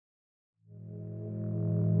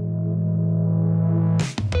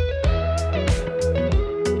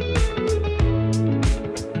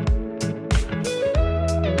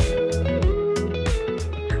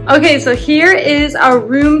Okay, so here is our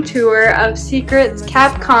room tour of Secrets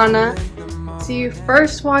Punta Cana. So you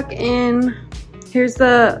first walk in, here's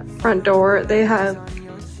the front door. They have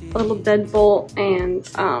a little deadbolt and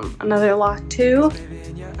another lock too.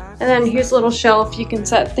 And then here's a little shelf you can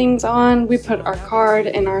set things on. We put our card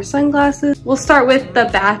and our sunglasses. We'll start with the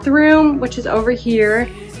bathroom, which is over here.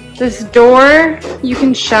 This door you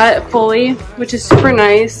can shut fully, which is super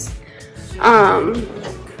nice.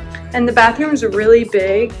 And the bathrooms are really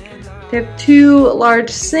big. They have 2 large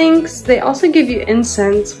sinks. They also give you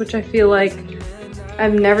incense, which I feel like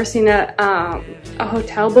I've never seen at a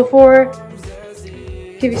hotel before.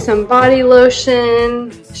 Give you some body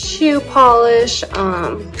lotion, shoe polish,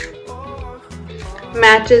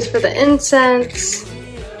 matches for the incense,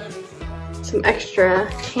 some extra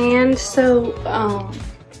hand soap,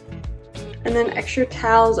 and then extra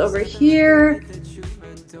towels over here,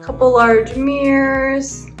 a couple large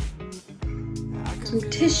mirrors, some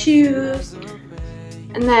tissues,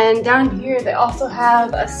 and then down here they also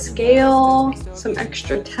have a scale, some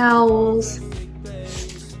extra towels,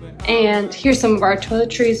 and here's some of our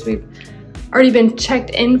toiletries. We've already been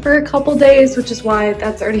checked in for a couple days, which is why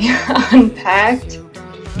that's already unpacked.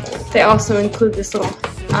 They also include this little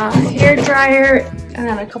hair dryer and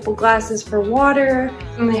then a couple glasses for water.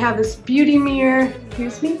 And they have this beauty mirror.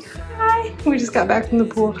 Here's me. Hi. We just got back from the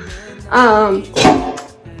pool.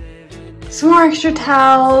 Some more extra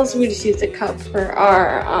towels. We just used a cup for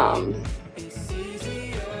our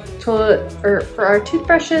toilet, or for our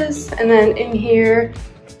toothbrushes. And then in here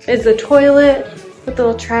is the toilet with the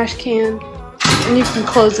little trash can. And you can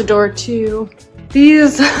close the door too.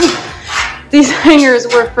 These hangers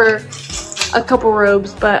were for a couple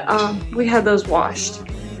robes, but we had those washed.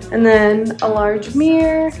 And then a large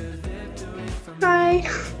mirror. Hi.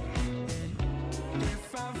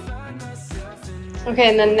 Okay,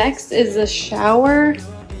 and then next is the shower,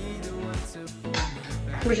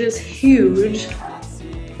 which is huge.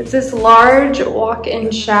 It's this large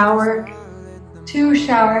walk-in shower, 2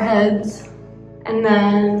 shower heads, and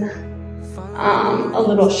then a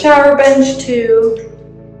little shower bench too.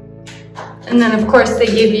 And then of course they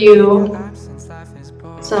give you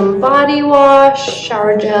some body wash,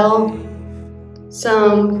 shower gel,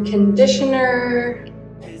 some conditioner,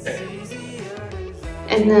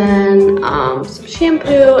 and then some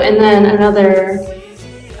shampoo, and then another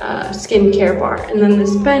skincare bar. And then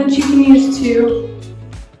this bench you can use too.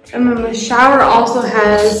 And then the shower also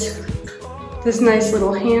has this nice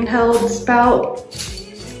little handheld spout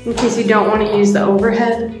in case you don't want to use the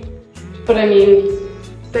overhead. But I mean,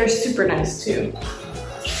 they're super nice too.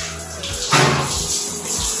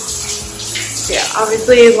 Yeah,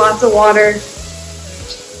 obviously lots of water.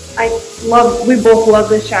 We both love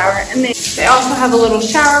the shower. And they also have a little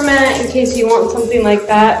shower mat in case you want something like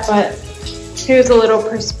that. But here's a little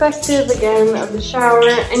perspective again of the shower.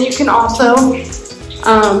 And you can also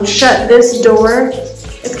shut this door.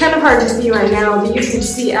 It's kind of hard to see right now, but you can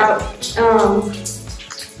see out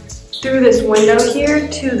through this window here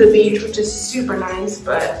to the beach, which is super nice,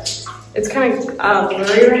 but it's kind of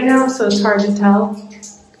blurry right now, so it's hard to tell.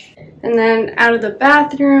 And then out of the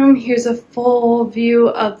bathroom, here's a full view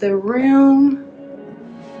of the room.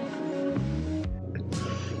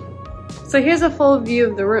 So here's a full view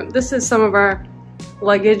of the room. This is some of our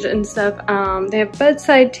luggage and stuff. They have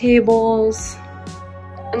bedside tables,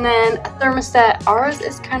 and then a thermostat. Ours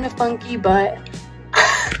is kind of funky, but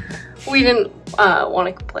we didn't want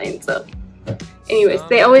to complain, so. Anyways,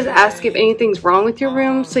 they always ask if anything's wrong with your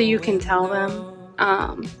room, so you can tell them.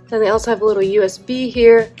 Then they also have a little USB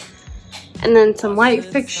here, and then some light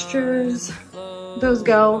fixtures. Those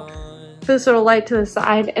go for this little light to the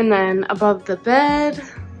side, and then above the bed,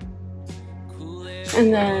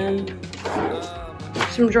 and then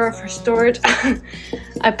some drawer for storage.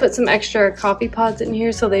 I put some extra coffee pods in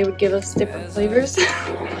here so they would give us different flavors.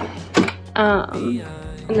 And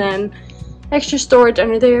then extra storage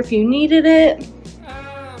under there if you needed it.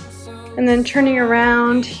 And then turning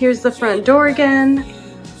around, here's the front door again.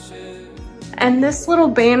 And this little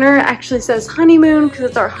banner actually says honeymoon because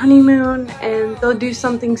it's our honeymoon, and they'll do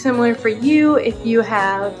something similar for you if you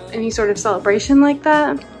have any sort of celebration like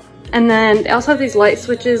that. And then they also have these light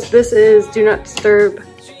switches. This is do not disturb.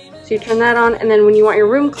 So you turn that on, and then when you want your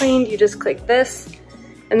room cleaned, you just click this.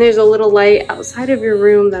 And there's a little light outside of your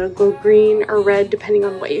room that'll go green or red depending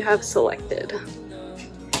on what you have selected.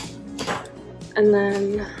 And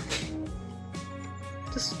then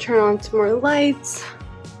just turn on some more lights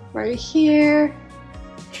right here.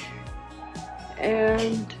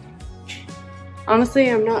 And honestly,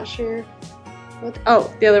 I'm not sure what,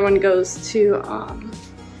 oh, the other one goes to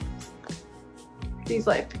these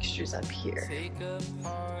light fixtures up here.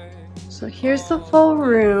 So here's the full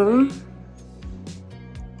room.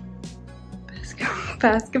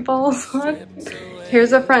 Basketballs on.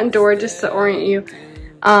 Here's the front door just to orient you.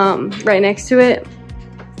 Right next to it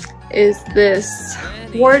is this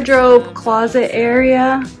wardrobe closet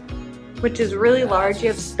area, which is really large. You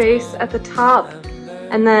have space at the top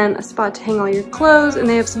and then a spot to hang all your clothes, and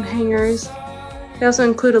they have some hangers. They also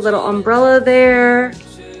include a little umbrella there.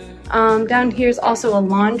 Down here is also a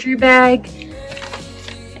laundry bag.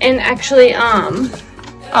 And actually,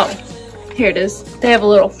 oh, here it is. They have a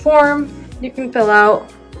little form you can fill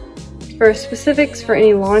out for specifics for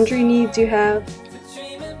any laundry needs you have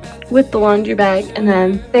with the laundry bag. And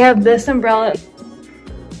then they have this umbrella.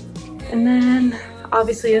 And then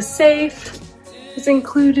obviously a safe is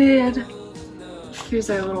included. Here's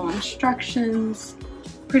our little instructions.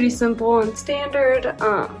 Pretty simple and standard.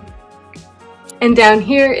 And down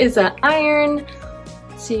here is an iron,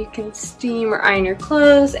 so you can steam or iron your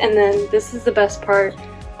clothes. And then this is the best part.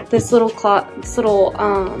 This little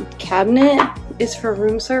cabinet is for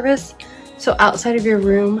room service. So outside of your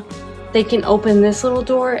room, they can open this little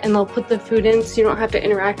door and they'll put the food in so you don't have to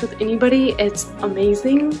interact with anybody. It's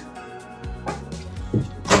amazing.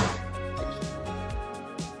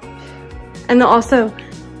 And they'll also,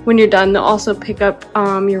 when you're done, they'll also pick up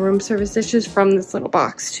your room service dishes from this little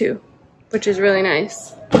box too, which is really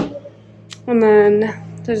nice. And then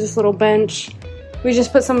there's this little bench. We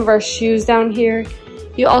just put some of our shoes down here.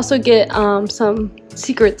 You also get some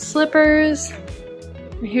secret slippers.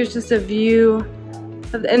 Here's just a view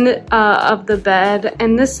of the bed,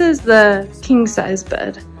 and this is the king size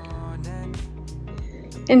bed.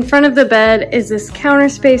 In front of the bed is this counter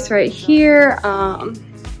space right here.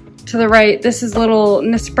 To the right, this is a little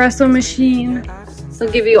Nespresso machine.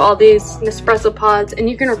 They'll give you all these Nespresso pods, and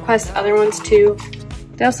you can request other ones too.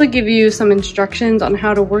 They also give you some instructions on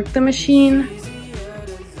how to work the machine.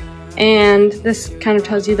 And this kind of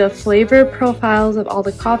tells you the flavor profiles of all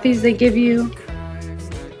the coffees they give you.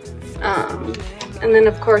 And then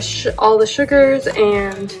of course all the sugars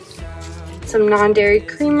and some non-dairy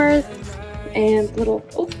creamers and little,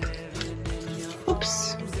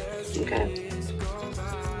 oops, okay.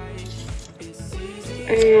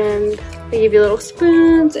 And they give you little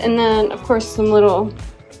spoons, and then of course some little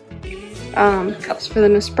cups for the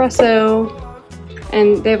Nespresso,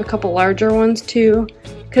 and they have a couple larger ones too,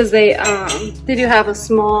 because they do have a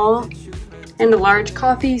small and a large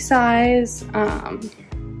coffee size.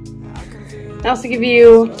 They also give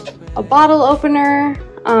you a bottle opener,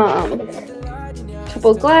 a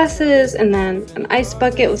couple glasses, and then an ice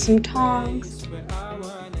bucket with some tongs.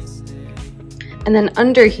 And then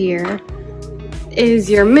under here is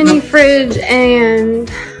your mini fridge,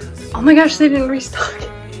 and oh my gosh, they didn't restock it.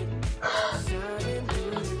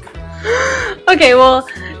 Okay, well,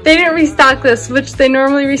 they didn't restock this, which they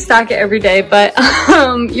normally restock it every day, but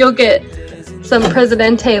you'll get some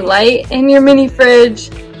Presidente Light in your mini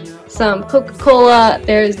fridge, some Coca-Cola,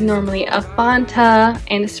 there's normally a Fanta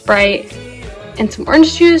and a Sprite, and some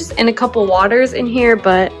orange juice and a couple waters in here,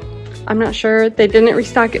 but I'm not sure, they didn't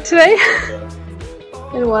restock it today.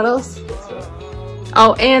 And what else?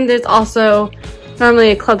 Oh, and there's also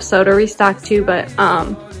normally a club soda restocked too, but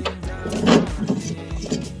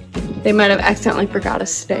they might have accidentally forgot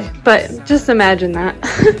us today, but just imagine that.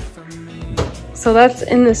 So that's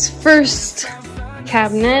in this first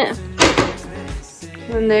cabinet.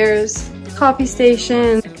 And there's the coffee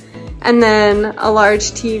station, and then a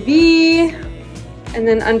large TV. And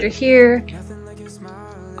then under here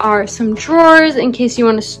are some drawers in case you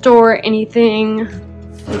want to store anything,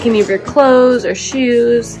 like any of your clothes or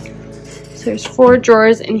shoes. So there's 4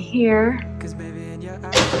 drawers in here.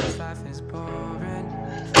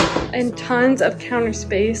 And tons of counter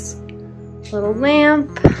space. Little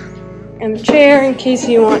lamp and a chair in case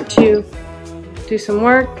you want to do some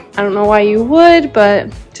work. I don't know why you would,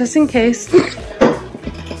 but just in case.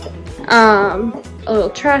 A little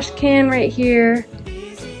trash can right here.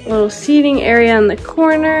 A little seating area in the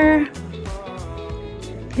corner.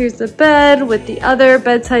 Here's the bed with the other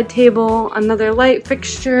bedside table, another light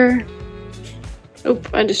fixture.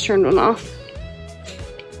 Oop, I just turned one off.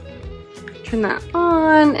 Turn that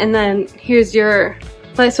on, and then here's your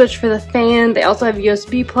light switch for the fan. They also have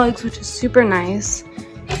USB plugs, which is super nice.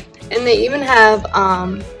 And they even have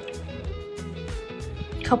a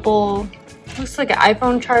couple, looks like an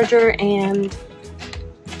iPhone charger and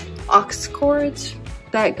aux cords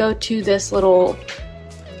that go to this little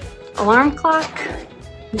alarm clock.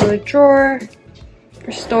 Another drawer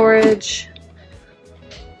for storage,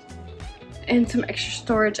 and some extra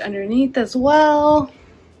storage underneath as well.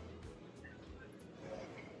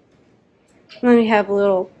 And then we have a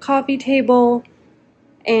little coffee table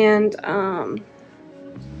and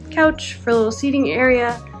couch for a little seating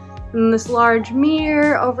area. And this large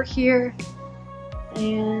mirror over here.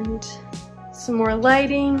 And some more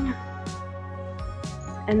lighting.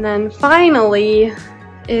 And then finally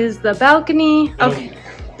is the balcony. Okay.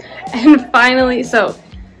 And finally, so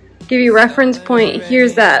give you a reference point,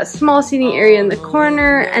 here's that small seating area in the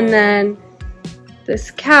corner, and then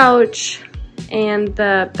this couch and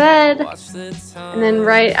the bed, and then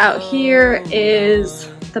right out here is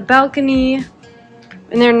the balcony,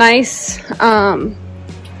 and they're nice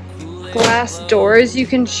glass doors you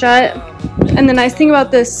can shut. And the nice thing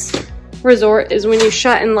about this resort is when you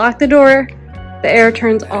shut and lock the door, the air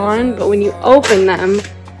turns on, but when you open them,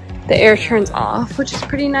 the air turns off, which is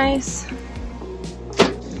pretty nice.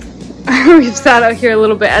 We've sat out here a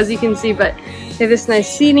little bit, as you can see, but they have this nice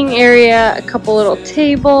seating area, a couple little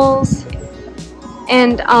tables,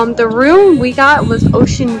 and the room we got was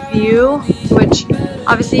ocean view, which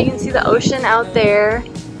obviously you can see the ocean out there,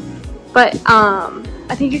 but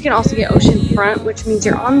I think you can also get ocean front, which means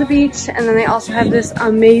you're on the beach. And then they also have this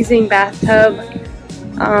amazing bathtub,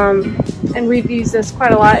 and we've used this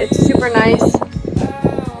quite a lot. It's super nice,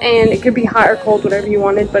 and it could be hot or cold, whatever you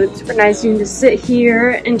wanted, but it's super nice. You can just sit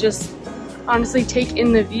here and just honestly take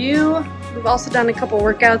in the view. We've also done a couple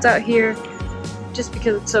workouts out here just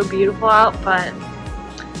because it's so beautiful out, but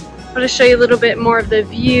I'm going to show you a little bit more of the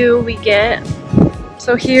view we get.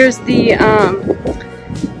 So here's the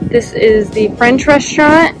this is the French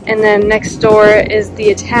restaurant, and then next door is the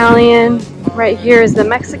Italian. Right here is the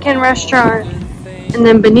Mexican restaurant, and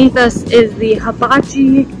then beneath us is the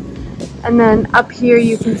hibachi. And then up here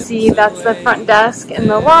you can see that's the front desk and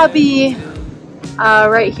the lobby.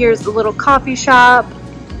 Right here is the little coffee shop.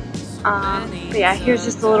 But yeah, here's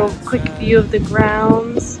just a little quick view of the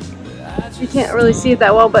grounds. You can't really see it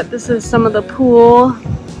that well, but this is some of the pool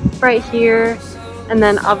right here, and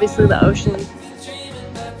then obviously the ocean.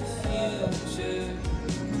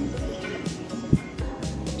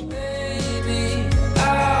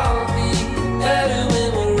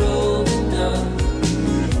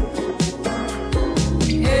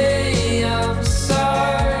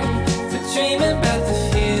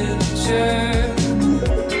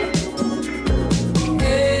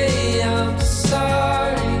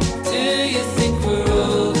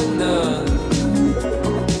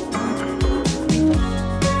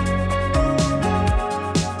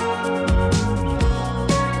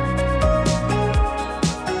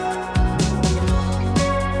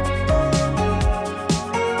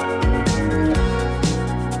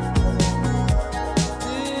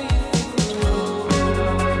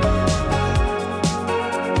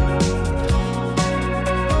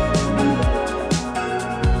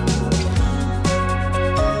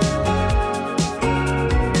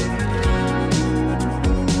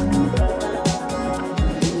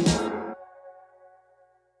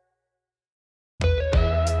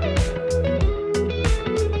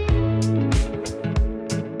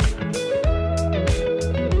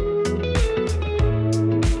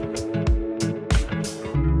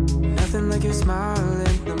 Like your smile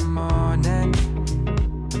in the morning,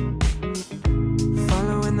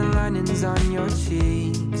 following the linings on your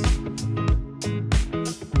cheeks.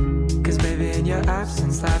 'Cause baby, in your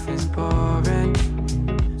absence life is boring,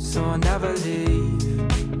 so I'll never leave.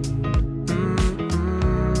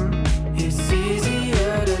 It's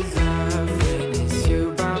easier to love when it's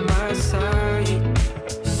you by my side,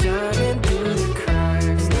 shining through the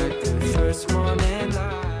cracks like the first morning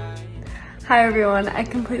light. Hi everyone, I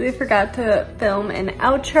completely forgot to film an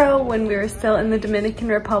outro when we were still in the Dominican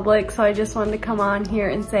Republic, so I just wanted to come on here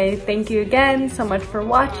and say thank you again so much for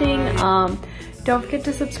watching. Don't forget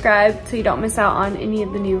to subscribe so you don't miss out on any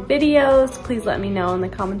of the new videos. Please let me know in the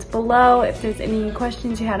comments below if there's any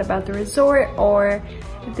questions you had about the resort, or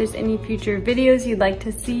if there's any future videos you'd like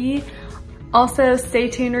to see. Also, stay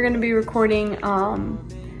tuned, we're going to be recording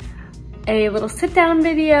a little sit-down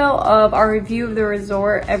video of our review of the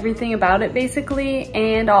resort, everything about it basically,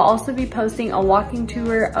 and I'll also be posting a walking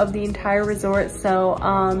tour of the entire resort, so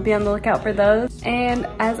be on the lookout for those. And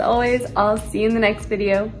as always, I'll see you in the next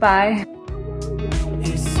video. Bye.